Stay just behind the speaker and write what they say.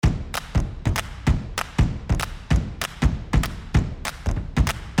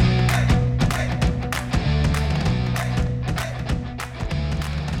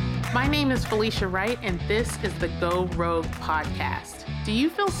name is Felicia Wright, and this is the Go Rogue podcast. Do you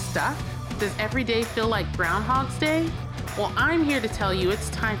feel stuck? Does every day feel like Groundhog's Day? Well, I'm here to tell you it's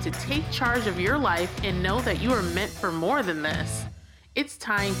time to take charge of your life and know that you are meant for more than this. It's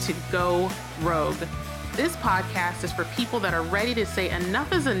time to go rogue. This podcast is for people that are ready to say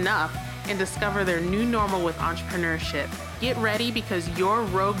enough is enough and discover their new normal with entrepreneurship. Get ready because your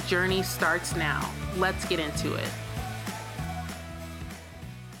rogue journey starts now. Let's get into it.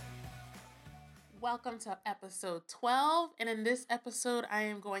 Welcome to episode 12, and in this episode, I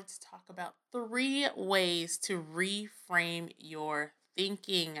am going to talk about 3 ways to reframe your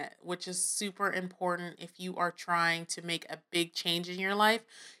thinking, which is super important if you are trying to make a big change in your life.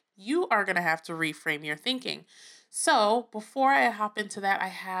 You are going to have to reframe your thinking. So before I hop into that, I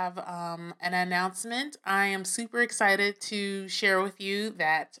have an announcement. I am super excited to share with you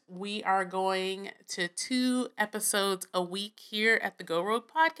that we are going to 2 episodes a week here at the Go Rogue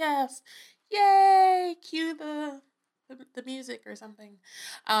podcast. Yay! Cue the music or something.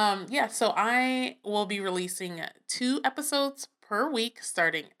 So I will be releasing 2 episodes per week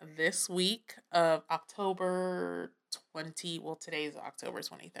starting this week of October 20. Well, today's October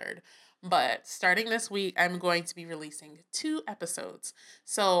 23rd. But starting this week, I'm going to be releasing 2 episodes.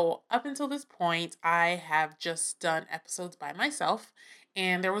 So up until this point, I have just done episodes by myself.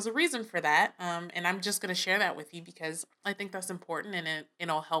 And there was a reason for that, and I'm just going to share that with you because I think that's important, and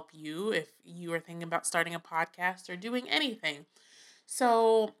it'll help you if you are thinking about starting a podcast or doing anything.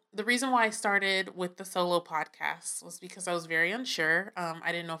 So the reason why I started with the solo podcast was because I was very unsure.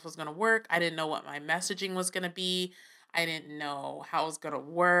 I didn't know if it was going to work. I didn't know what my messaging was going to be. I didn't know how it was going to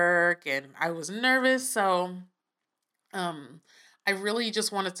work, and I was nervous. So I really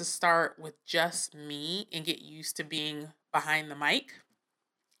just wanted to start with just me and get used to being behind the mic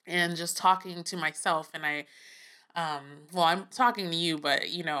and just talking to myself. And I'm talking to you, but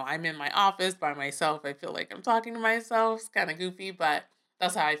I'm in my office by myself. I feel like I'm talking to myself. It's kind of goofy, but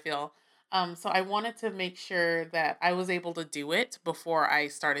that's how I feel. So I wanted to make sure that I was able to do it before I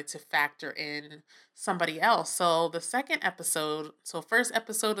started to factor in somebody else. So the first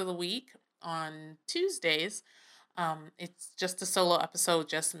episode of the week on Tuesdays, it's just a solo episode,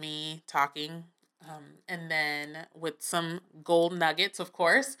 just me talking. And then with some gold nuggets, of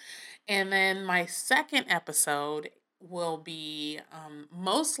course. And then my second episode will be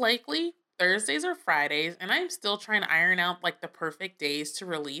most likely Thursdays or Fridays. And I'm still trying to iron out like the perfect days to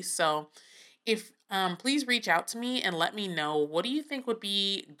release. So if please reach out to me and let me know, what do you think would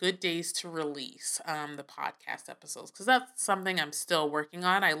be good days to release the podcast episodes? Because that's something I'm still working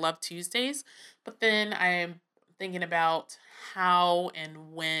on. I love Tuesdays, but then I'm thinking about how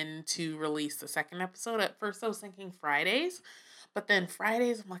and when to release the second episode. At first I was thinking Fridays, but then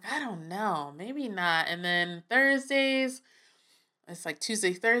Fridays I'm like, I don't know, maybe not. And then Thursdays, it's like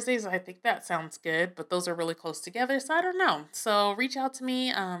Tuesday, Thursdays, I think that sounds good, but those are really close together, so I don't know. So reach out to me.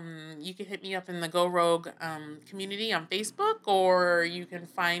 You can hit me up in the Go Rogue community on Facebook, or you can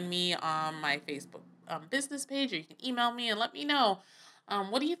find me on my Facebook business page, or you can email me and let me know.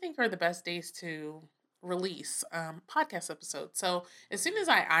 What do you think are the best days to release podcast episodes? So as soon as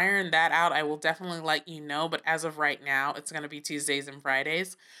I iron that out, I will definitely let you know. But as of right now, it's going to be Tuesdays and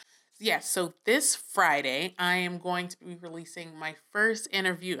Fridays. Yes, so this Friday, I am going to be releasing my first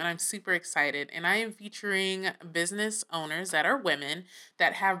interview, and I'm super excited. And I am featuring business owners that are women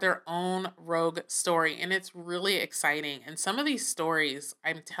that have their own rogue story, and it's really exciting. And some of these stories,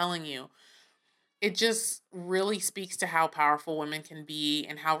 I'm telling you, it just really speaks to how powerful women can be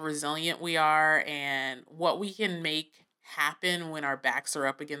and how resilient we are and what we can make happen when our backs are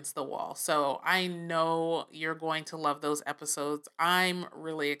up against the wall. So I know you're going to love those episodes. I'm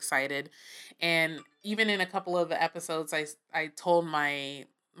really excited. And even in a couple of the episodes, I told my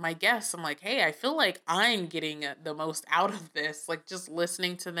guests, I'm like, hey, I feel like I'm getting the most out of this, like just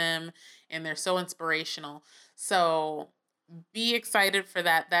listening to them, and they're so inspirational. So be excited for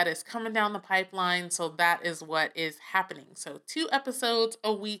that. That is coming down the pipeline. So that is what is happening. So 2 episodes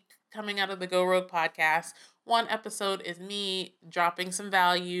a week coming out of the Go Rogue podcast. 1 episode is me dropping some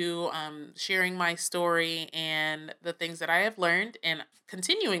value, sharing my story and the things that I have learned and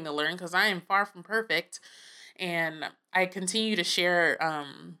continuing to learn, because I am far from perfect. And I continue to share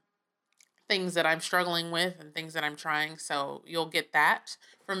things that I'm struggling with and things that I'm trying. So you'll get that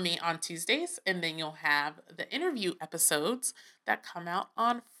from me on Tuesdays, and then you'll have the interview episodes that come out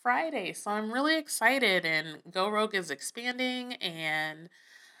on Friday. So I'm really excited, and Go Rogue is expanding and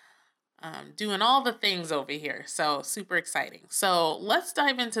doing all the things over here. So super exciting. So let's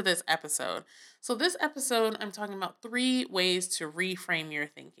dive into this episode. So this episode, I'm talking about 3 ways to reframe your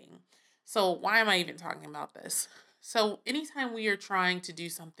thinking. So why am I even talking about this? So, anytime we are trying to do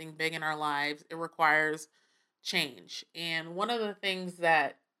something big in our lives, it requires change. And one of the things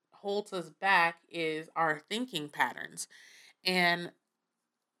that holds us back is our thinking patterns. And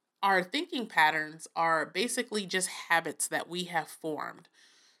our thinking patterns are basically just habits that we have formed.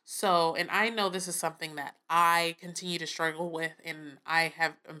 So, and I know this is something that I continue to struggle with, and I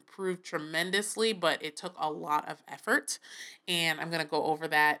have improved tremendously, but it took a lot of effort. And I'm going to go over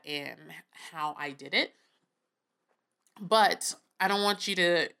that and how I did it. But I don't want you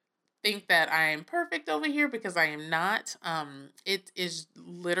to think that I am perfect over here, because I am not. It is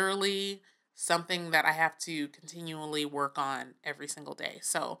literally something that I have to continually work on every single day.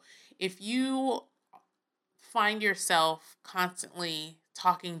 So if you find yourself constantly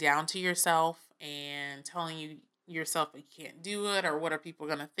talking down to yourself and telling yourself that you can't do it, or what are people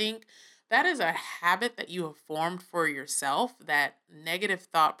going to think, that is a habit that you have formed for yourself. That negative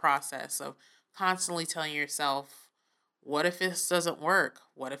thought process of constantly telling yourself, what if this doesn't work?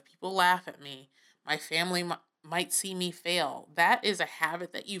 What if people laugh at me? My family might see me fail. That is a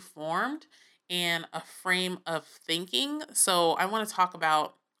habit that you formed and a frame of thinking. So I want to talk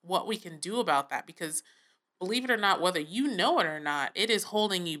about what we can do about that, because believe it or not, whether you know it or not, it is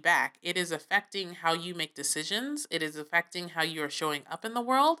holding you back. It is affecting how you make decisions. It is affecting how you are showing up in the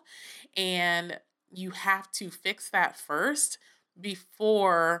world. And you have to fix that first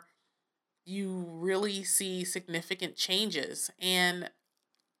before you really see significant changes. And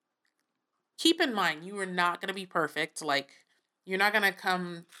keep in mind, you are not going to be perfect. Like, you're not going to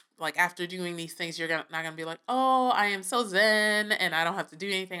come, like, after doing these things, not going to be like, oh, I am so zen and I don't have to do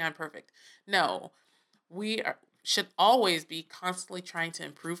anything. I'm perfect. No, should always be constantly trying to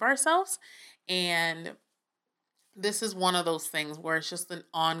improve ourselves. And this is one of those things where it's just an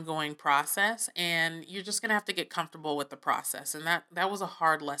ongoing process, and you're just going to have to get comfortable with the process. And that was a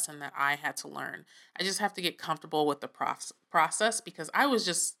hard lesson that I had to learn. I just have to get comfortable with the process, because I was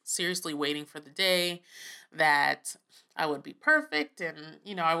just seriously waiting for the day that I would be perfect, and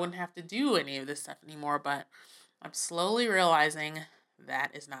I wouldn't have to do any of this stuff anymore. But I'm slowly realizing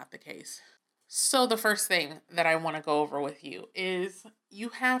that is not the case. So the first thing that I want to go over with you is you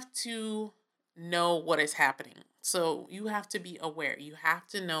have to know what is happening. So you have to be aware. You have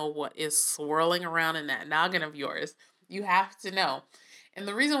to know what is swirling around in that noggin of yours. You have to know. And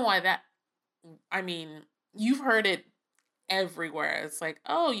the reason why I mean, you've heard it everywhere. It's like,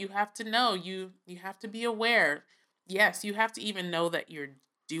 oh, you have to know. You have to be aware. Yes, you have to even know that you're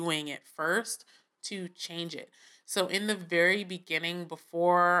doing it first to change it. So in the very beginning,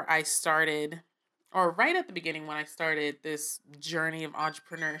 before I started, or right at the beginning when I started this journey of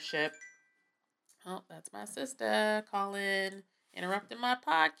entrepreneurship, oh, that's my sister calling, interrupting my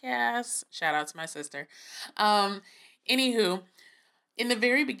podcast. Shout out to my sister. Anywho, in the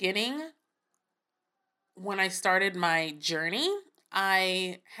very beginning, when I started my journey,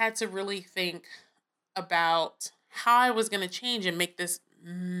 I had to really think about how I was going to change and make this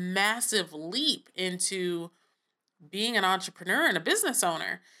massive leap into being an entrepreneur and a business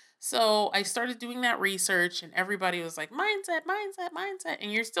owner. So I started doing that research, and everybody was like, mindset, mindset, mindset.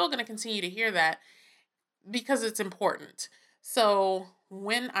 And you're still going to continue to hear that because it's important. So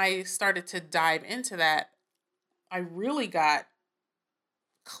when I started to dive into that, I really got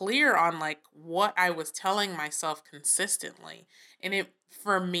clear on like what I was telling myself consistently. And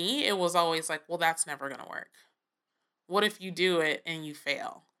for me, it was always like, well, that's never going to work. What if you do it and you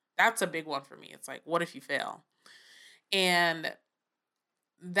fail? That's a big one for me. It's like, what if you fail? And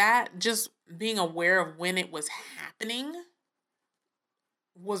that, just being aware of when it was happening,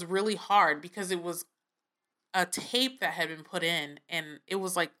 was really hard, because it was a tape that had been put in, and it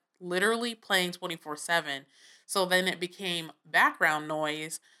was like literally playing 24/7. So then it became background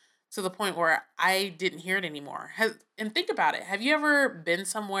noise to the point where I didn't hear it anymore. And think about it. Have you ever been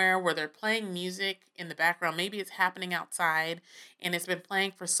somewhere where they're playing music in the background? Maybe it's happening outside and it's been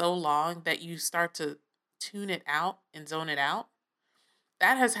playing for so long that you start to tune it out and zone it out.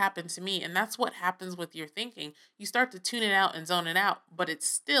 That has happened to me, and that's what happens with your thinking. You start to tune it out and zone it out, but it's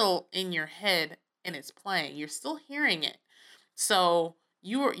still in your head and it's playing. You're still hearing it. So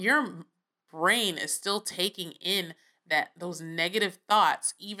your brain is still taking in those negative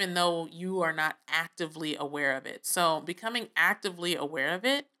thoughts, even though you are not actively aware of it. So becoming actively aware of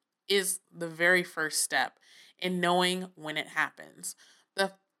it is the very first step in knowing when it happens.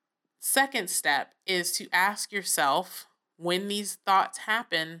 The second step is to ask yourself, when these thoughts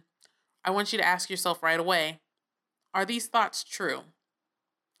happen, I want you to ask yourself right away, are these thoughts true?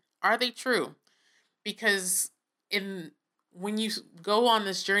 Are they true? Because in when you go on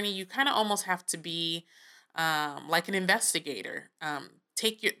this journey, you kind of almost have to be like an investigator.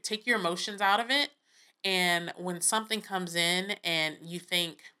 Take your emotions out of it And when something comes in and you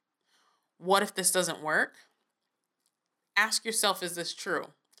think, what if this doesn't work? Ask yourself, is this true?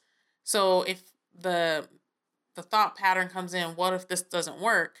 So if the thought pattern comes in, what if this doesn't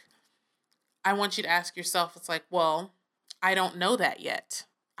work? I want you to ask yourself, it's like, well, I don't know that yet.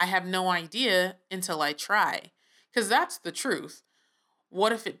 I have no idea until I try. Because that's the truth.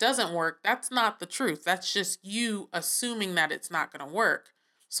 What if it doesn't work? That's not the truth. That's just you assuming that it's not going to work.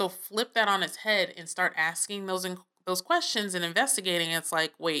 So flip that on its head and start asking those questions and investigating. It's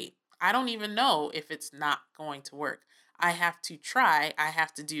like, wait, I don't even know if it's not going to work. I have to try. I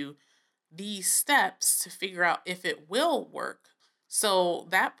have to do these steps to figure out if it will work. So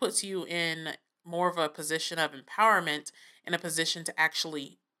that puts you in more of a position of empowerment, in a position to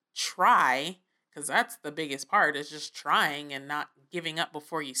actually try, because that's the biggest part, is just trying and not giving up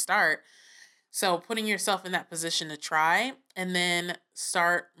before you start. So putting yourself in that position to try and then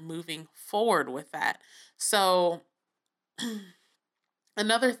start moving forward with that. So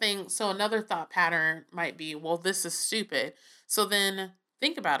another thought pattern might be, well, this is stupid. So then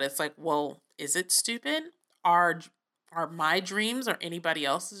think about it. It's like, well, is it stupid? Are my dreams or anybody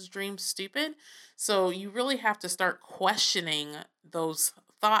else's dreams stupid? So you really have to start questioning those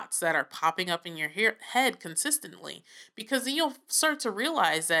thoughts that are popping up in your head consistently, because then you'll start to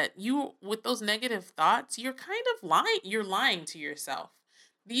realize that you, with those negative thoughts, you're kind of lying to yourself.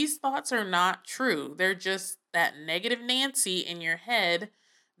 These thoughts are not true. They're just that negative Nancy in your head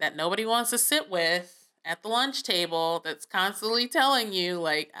that nobody wants to sit with at the lunch table, that's constantly telling you,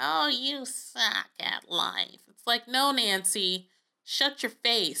 like, oh, you suck at life. It's like, no, Nancy, shut your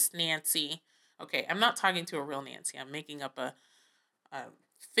face, Nancy. Okay, I'm not talking to a real Nancy. I'm making up a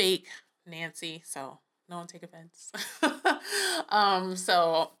fake Nancy, so no one take offense.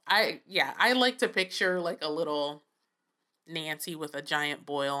 So I like to picture like a little Nancy with a giant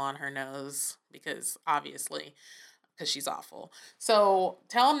boil on her nose, because obviously, because she's awful. So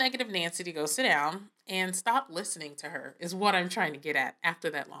tell negative Nancy to go sit down and stop listening to her, is what I'm trying to get at after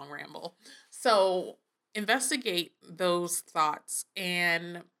that long ramble. So investigate those thoughts.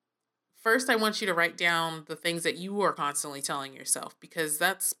 And first, I want you to write down the things that you are constantly telling yourself, because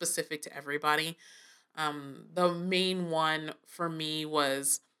that's specific to everybody. The main one for me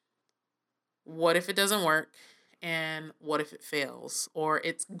was, what if it doesn't work? And what if it fails, or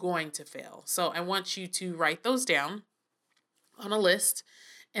it's going to fail? So I want you to write those down on a list,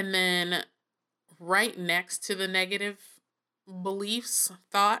 and then right next to the negative beliefs,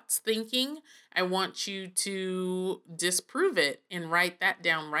 thoughts, thinking, I want you to disprove it and write that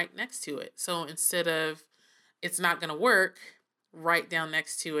down right next to it. So instead of it's not going to work, write down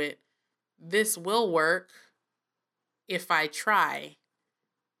next to it, this will work if I try.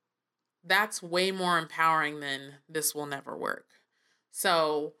 That's way more empowering than this will never work.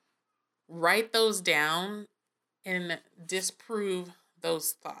 So write those down and disprove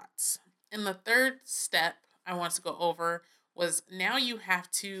those thoughts. And the third step I want to go over was, now you have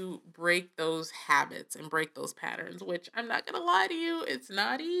to break those habits and break those patterns, which I'm not going to lie to you, it's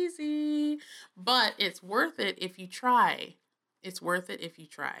not easy, but it's worth it if you try. It's worth it if you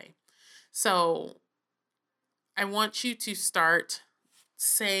try. So I want you to start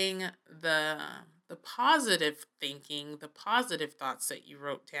saying the positive thinking, the positive thoughts that you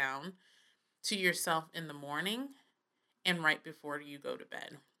wrote down to yourself in the morning and right before you go to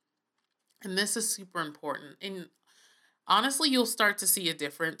bed. And this is super important. And honestly, you'll start to see a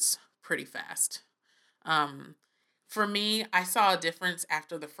difference pretty fast. For me, I saw a difference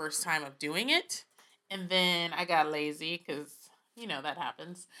after the first time of doing it. And then I got lazy, because, that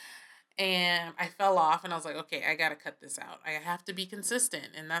happens. And I fell off, and I was like, okay, I got to cut this out. I have to be consistent.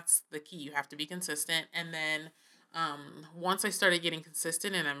 And that's the key. You have to be consistent. And then once I started getting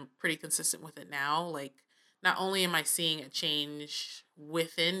consistent, and I'm pretty consistent with it now, like, not only am I seeing a change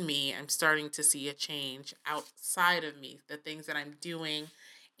within me, I'm starting to see a change outside of me. The things that I'm doing,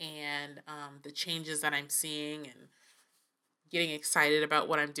 and the changes that I'm seeing, and getting excited about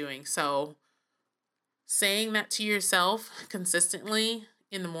what I'm doing. So saying that to yourself consistently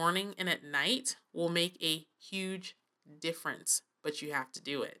in the morning and at night will make a huge difference, but you have to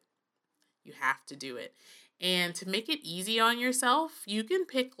do it. You have to do it. And to make it easy on yourself, you can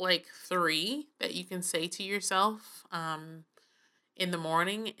pick like 3 that you can say to yourself in the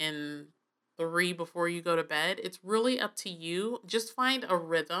morning, and 3 before you go to bed. It's really up to you. Just find a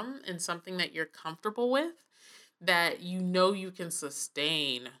rhythm and something that you're comfortable with, that you can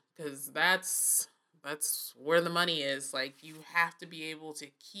sustain, because that's where the money is. Like, you have to be able to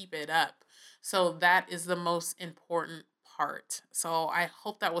keep it up. So that is the most important heart. So I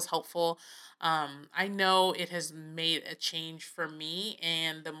hope that was helpful. I know it has made a change for me,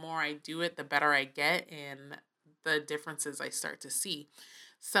 and the more I do it, the better I get, and the differences I start to see.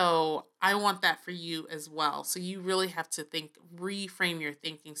 So I want that for you as well. So you really have to reframe your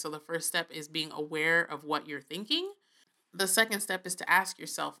thinking. So the first step is being aware of what you're thinking. The second step is to ask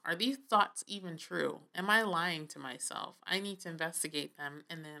yourself, are these thoughts even true? Am I lying to myself? I need to investigate them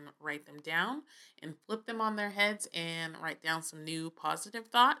and then write them down and flip them on their heads and write down some new positive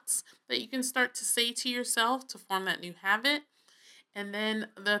thoughts that you can start to say to yourself to form that new habit. And then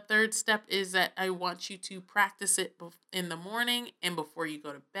the third step is that I want you to practice it in the morning and before you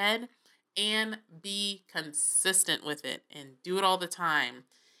go to bed, and be consistent with it and do it all the time.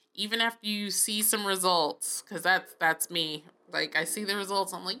 Even after you see some results, because that's me. Like, I see the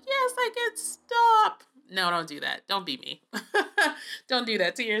results, I'm like, yes, I can stop. No, don't do that. Don't be me. Don't do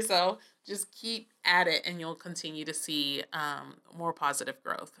that to yourself. Just keep at it and you'll continue to see more positive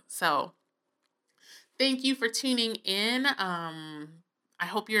growth. So thank you for tuning in. I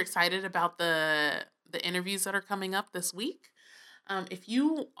hope you're excited about the interviews that are coming up this week. If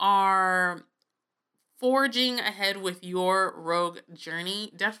you are forging ahead with your rogue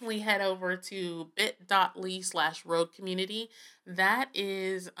journey, definitely head over to bit.ly/rogue community. That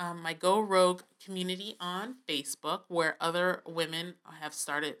is my Go Rogue community on Facebook, where other women have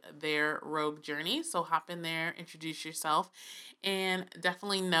started their rogue journey. So hop in there, introduce yourself, and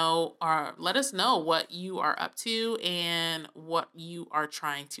definitely know or let us know what you are up to and what you are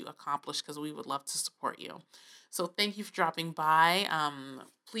trying to accomplish, because we would love to support you. So thank you for dropping by.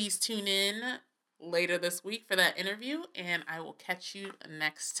 Please tune in later this week for that interview, and I will catch you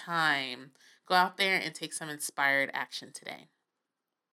next time. Go out there and take some inspired action today.